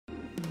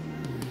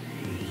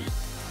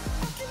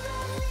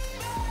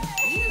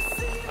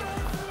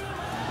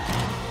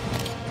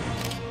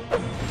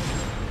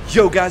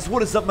Yo guys,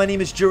 what is up? My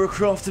name is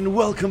Jeracraft and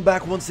welcome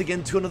back once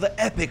again to another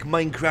epic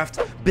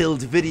Minecraft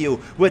build video,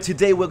 where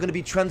today we're going to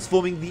be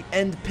transforming the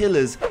end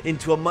pillars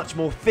into a much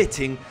more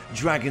fitting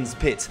dragon's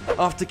pit.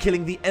 After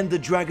killing the ender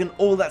dragon,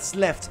 all that's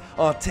left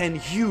are 10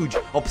 huge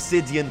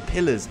obsidian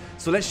pillars,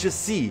 so let's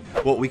just see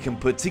what we can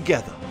put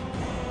together.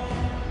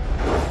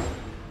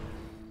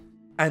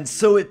 And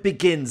so it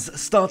begins,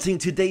 starting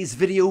today's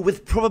video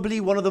with probably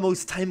one of the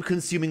most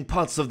time-consuming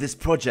parts of this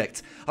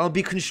project. I'll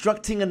be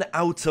constructing an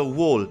outer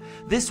wall.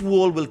 This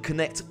wall will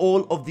connect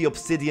all of the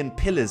obsidian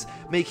pillars,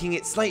 making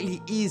it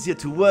slightly easier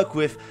to work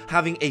with,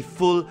 having a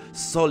full,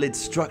 solid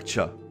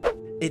structure.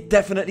 It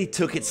definitely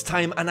took its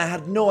time and I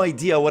had no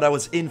idea what I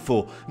was in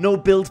for. No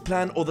build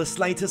plan or the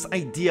slightest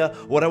idea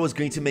what I was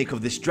going to make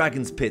of this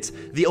dragon's pit.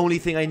 The only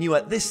thing I knew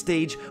at this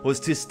stage was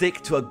to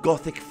stick to a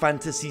gothic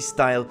fantasy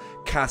style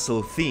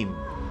castle theme.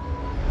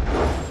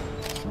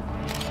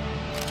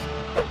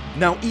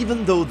 Now,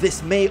 even though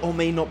this may or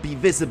may not be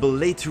visible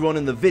later on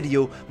in the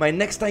video, my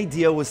next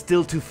idea was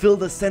still to fill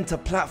the center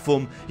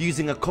platform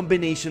using a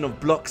combination of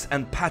blocks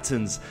and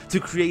patterns to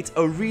create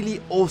a really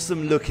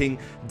awesome looking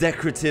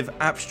decorative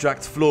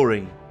abstract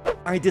flooring.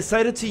 I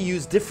decided to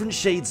use different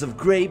shades of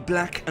grey,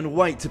 black and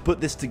white to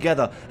put this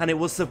together, and it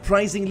was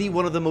surprisingly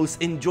one of the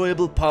most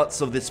enjoyable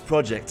parts of this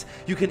project.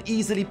 You can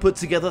easily put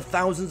together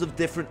thousands of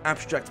different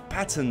abstract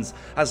patterns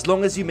as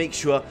long as you make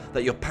sure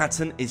that your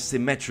pattern is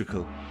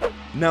symmetrical.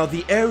 Now,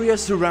 the area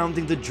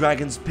surrounding the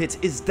dragon's pit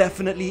is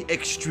definitely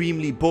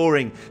extremely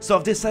boring, so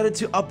I've decided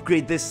to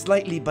upgrade this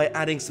slightly by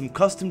adding some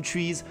custom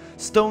trees,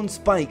 stone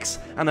spikes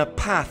and a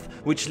path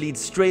which leads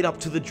straight up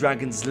to the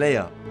dragon's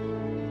lair.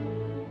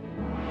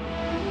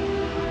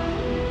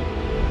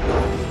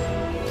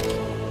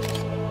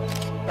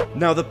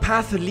 Now, the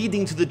path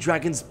leading to the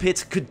dragon's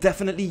pit could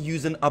definitely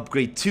use an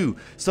upgrade too,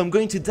 so I'm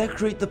going to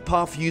decorate the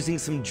path using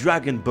some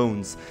dragon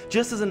bones,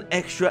 just as an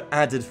extra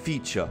added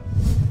feature.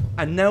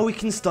 And now we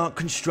can start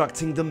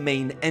constructing the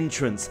main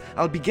entrance.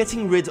 I'll be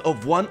getting rid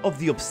of one of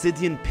the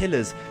obsidian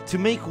pillars to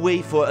make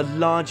way for a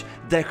large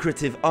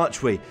decorative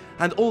archway,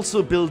 and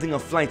also building a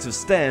flight of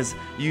stairs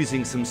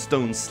using some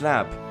stone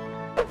slab.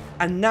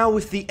 And now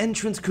with the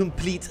entrance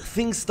complete,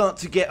 things start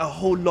to get a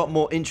whole lot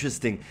more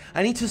interesting.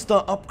 I need to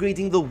start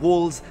upgrading the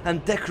walls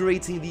and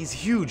decorating these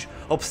huge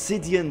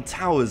obsidian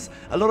towers.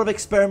 A lot of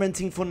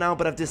experimenting for now,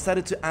 but I've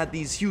decided to add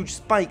these huge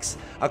spikes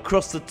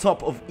across the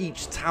top of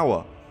each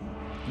tower.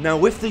 Now,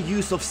 with the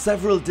use of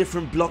several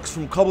different blocks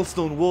from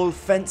cobblestone wall,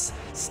 fence,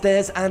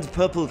 stairs and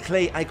purple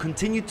clay, I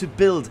continued to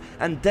build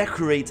and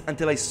decorate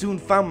until I soon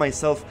found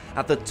myself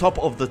at the top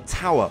of the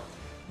tower.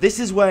 This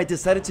is where I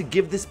decided to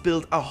give this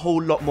build a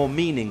whole lot more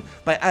meaning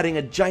by adding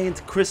a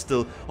giant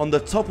crystal on the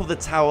top of the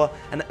tower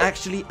and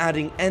actually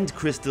adding end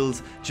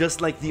crystals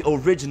just like the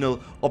original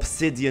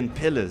obsidian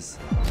pillars.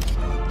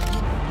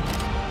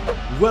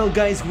 Well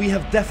guys, we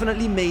have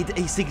definitely made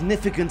a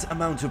significant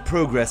amount of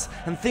progress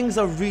and things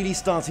are really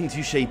starting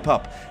to shape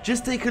up.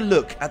 Just take a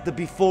look at the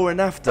before and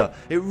after.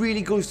 It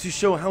really goes to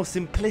show how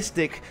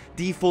simplistic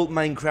default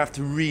Minecraft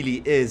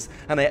really is,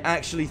 and I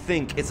actually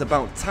think it's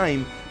about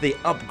time they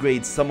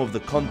upgrade some of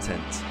the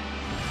content.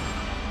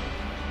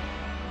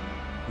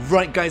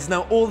 Right guys,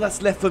 now all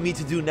that's left for me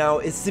to do now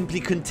is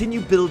simply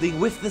continue building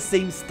with the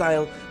same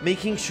style,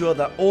 making sure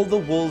that all the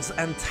walls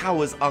and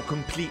towers are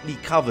completely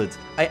covered.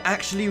 I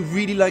actually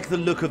really like the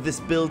look of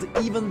this build,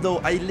 even though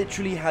I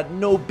literally had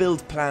no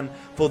build plan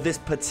for this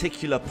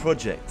particular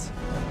project.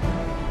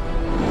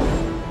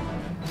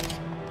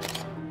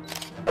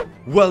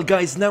 Well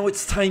guys, now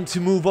it's time to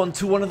move on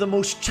to one of the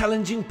most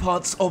challenging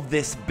parts of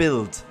this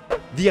build.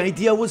 The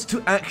idea was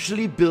to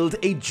actually build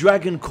a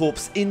dragon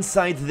corpse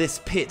inside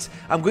this pit.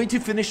 I'm going to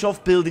finish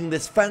off building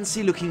this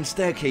fancy looking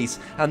staircase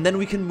and then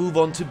we can move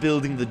on to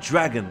building the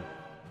dragon.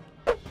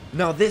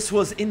 Now, this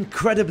was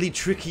incredibly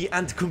tricky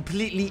and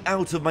completely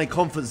out of my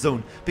comfort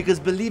zone because,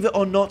 believe it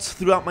or not,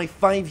 throughout my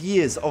 5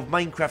 years of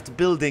Minecraft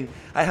building,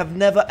 I have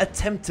never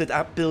attempted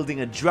at building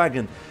a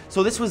dragon.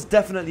 So this was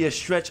definitely a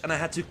stretch and I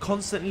had to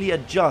constantly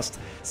adjust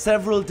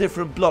several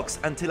different blocks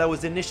until I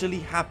was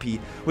initially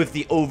happy with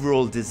the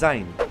overall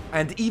design.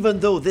 And even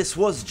though this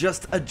was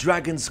just a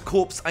dragon's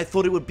corpse, I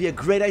thought it would be a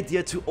great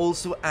idea to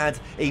also add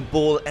a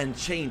ball and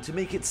chain to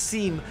make it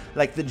seem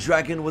like the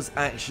dragon was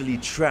actually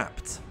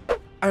trapped.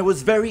 I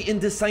was very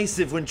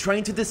indecisive when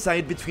trying to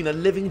decide between a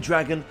living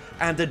dragon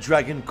and a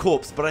dragon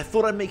corpse, but I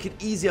thought I'd make it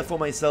easier for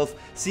myself,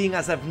 seeing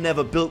as I've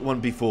never built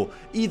one before.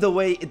 Either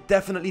way, it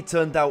definitely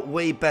turned out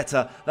way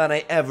better than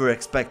I ever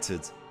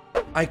expected.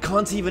 I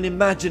can't even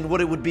imagine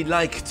what it would be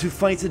like to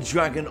fight a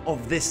dragon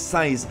of this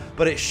size,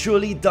 but it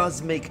surely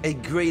does make a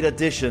great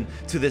addition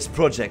to this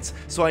project,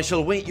 so I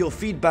shall wait your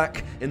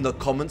feedback in the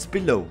comments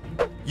below.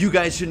 You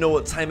guys should know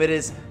what time it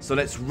is, so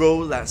let's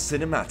roll that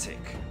cinematic.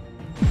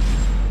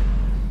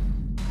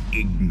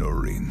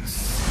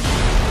 Ignorance.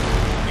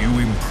 You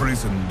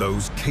imprison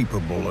those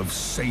capable of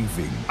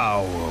saving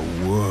our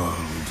world.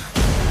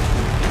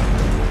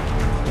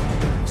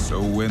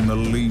 So when the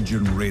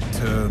Legion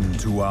return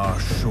to our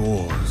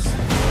shores,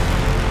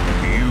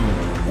 you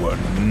were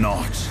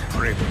not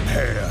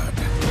prepared.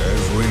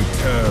 as we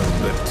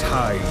turn the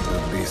tide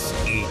of this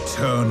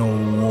eternal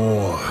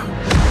war.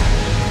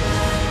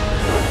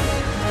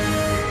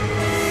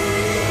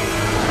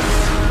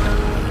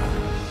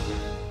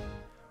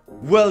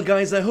 Well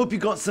guys, I hope you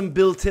got some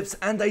build tips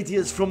and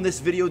ideas from this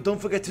video. Don't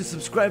forget to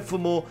subscribe for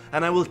more,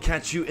 and I will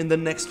catch you in the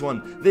next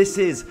one. This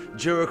is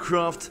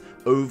Jeracraft,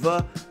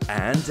 over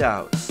and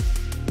out.